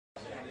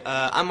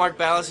I'm Mark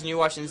Ballas, and you're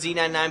watching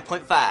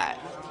Z99.5.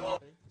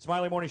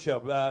 Smiley Morning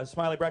Show.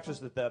 Smiley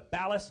Breakfast with the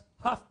Ballas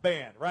Hough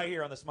Band right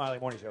here on the Smiley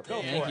Morning Show.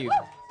 Go for it. Thank you.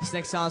 This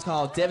next song is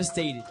called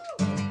Devastated.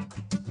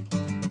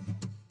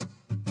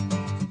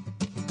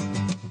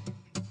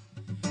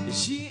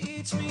 She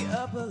eats me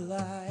up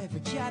alive, a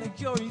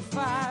category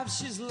 5,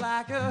 she's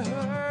like a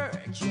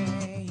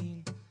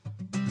hurricane.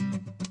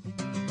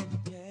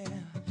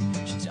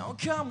 Yeah, she don't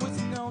come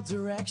with no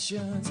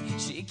directions,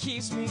 she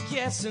keeps me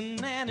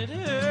guessing and it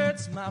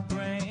hurts my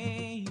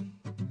brain.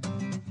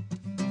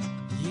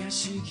 Yeah,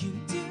 she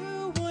can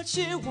do what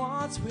she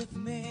wants with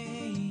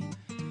me.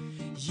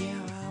 Yeah,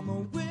 I'm a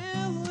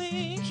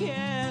willing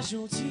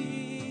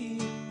casualty.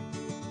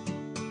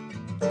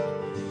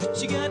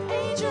 She got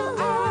angel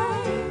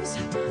eyes,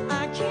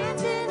 I can't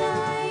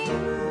deny.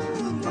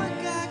 Look what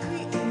God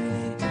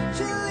created,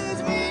 she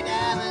leaves me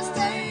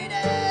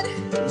devastated.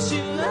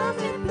 She loved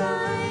me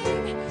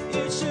blind,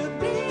 it should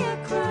be a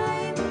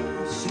crime.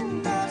 She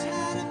knows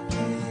how to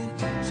play it,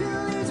 she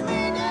leaves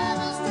me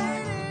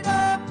devastated. Oh,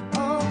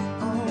 oh,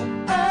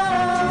 oh,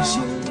 oh.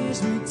 She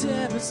leaves me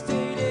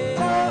devastated.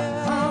 Oh,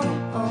 oh,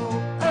 oh,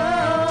 oh.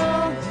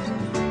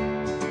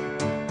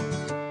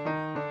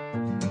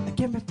 I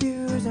can't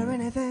refuse or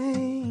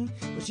anything.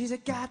 Well, she's a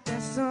got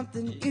that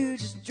something you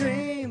just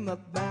dream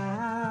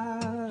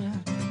about.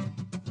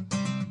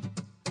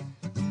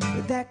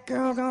 But that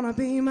girl gonna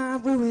be my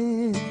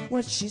ruin.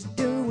 What she's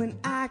doing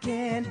I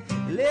can't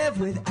live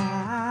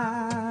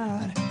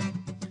without.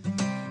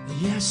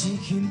 Yeah, she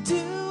can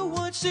do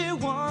what she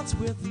wants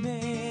with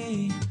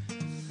me.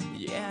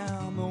 Yeah,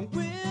 I'm a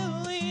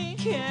willing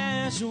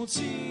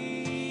casualty.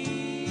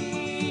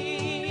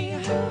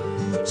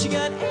 She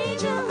got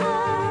angel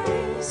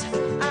eyes,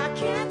 I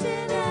can't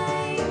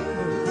deny.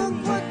 Look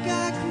what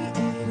God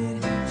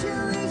created, she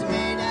leaves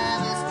me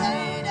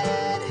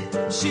devastated.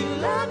 She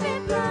loved me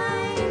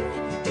blind,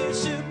 it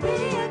should be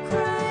a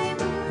crime.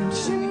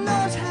 She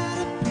knows how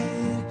to play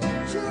it,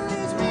 she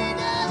leaves me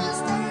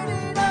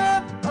devastated. Oh,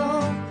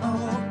 oh,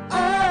 oh, oh.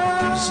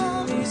 She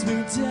leaves me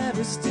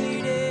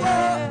devastated. Oh,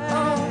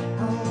 oh,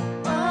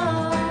 oh, oh.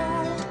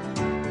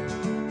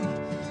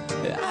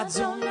 I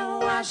don't know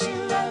why she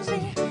loves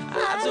me,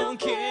 I don't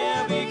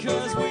care,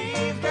 because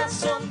we've got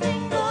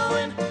something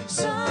going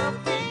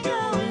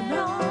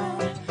on.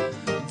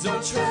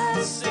 Don't try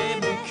to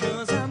save me,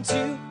 cause I'm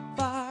too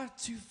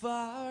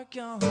far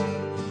gone.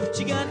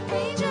 She got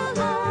angel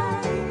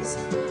eyes,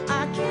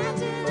 I can't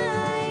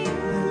deny.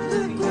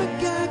 Look what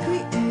God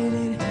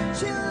created,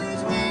 she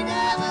leaves me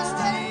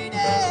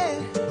devastated.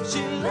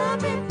 She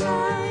loved me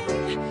blind,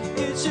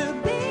 it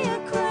should be a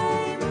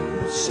crime.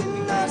 She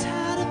knows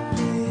how to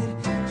play it,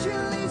 she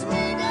leaves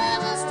me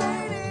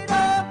devastated. Oh,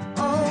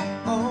 oh,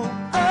 oh,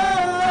 oh.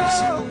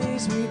 She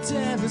leaves me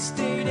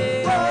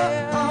devastated. Oh,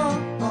 oh,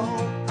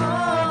 oh, oh.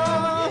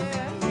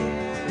 Yeah,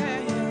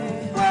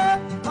 yeah, yeah.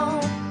 Oh,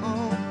 oh,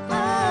 oh,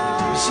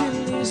 oh. She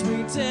leaves me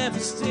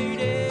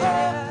devastated. Oh,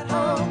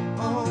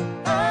 oh,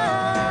 oh,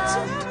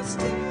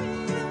 devastated.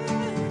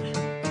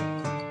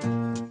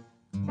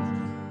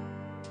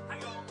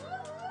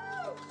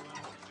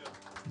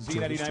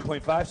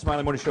 Z99.5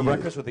 Smiley Morning Show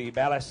Breakfast with the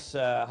Ballas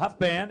Hough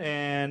Band,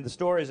 and the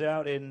store is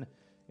out in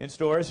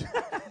stores.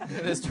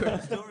 The store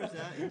is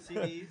out in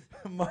CDs.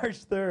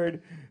 March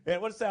 3rd.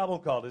 And what's the album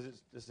called? Is it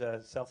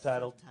just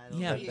self-titled?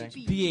 Yeah,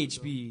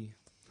 BHB.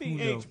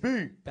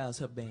 BHB. Ballas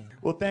Hough Band.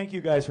 Well, thank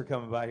you guys for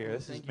coming by here.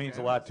 This means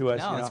a lot to us.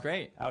 No, you know, it's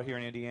great. Out here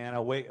in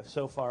Indiana,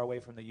 so far away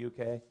from the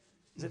UK.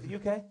 Is it the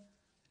UK?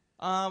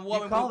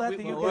 Well, You call that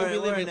the UK? We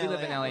live in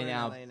LA LA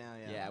now.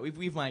 yeah. Yeah,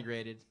 we've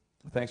migrated.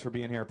 Thanks for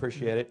being here.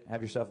 Appreciate it.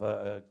 Have yourself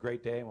a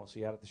great day, and we'll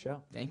see you out at the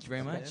show. Thank you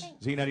very much.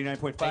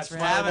 Z99.5 Thanks for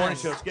Smiley having Morning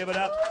us. Show. Let's give it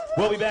up.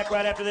 We'll be back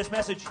right after this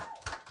message.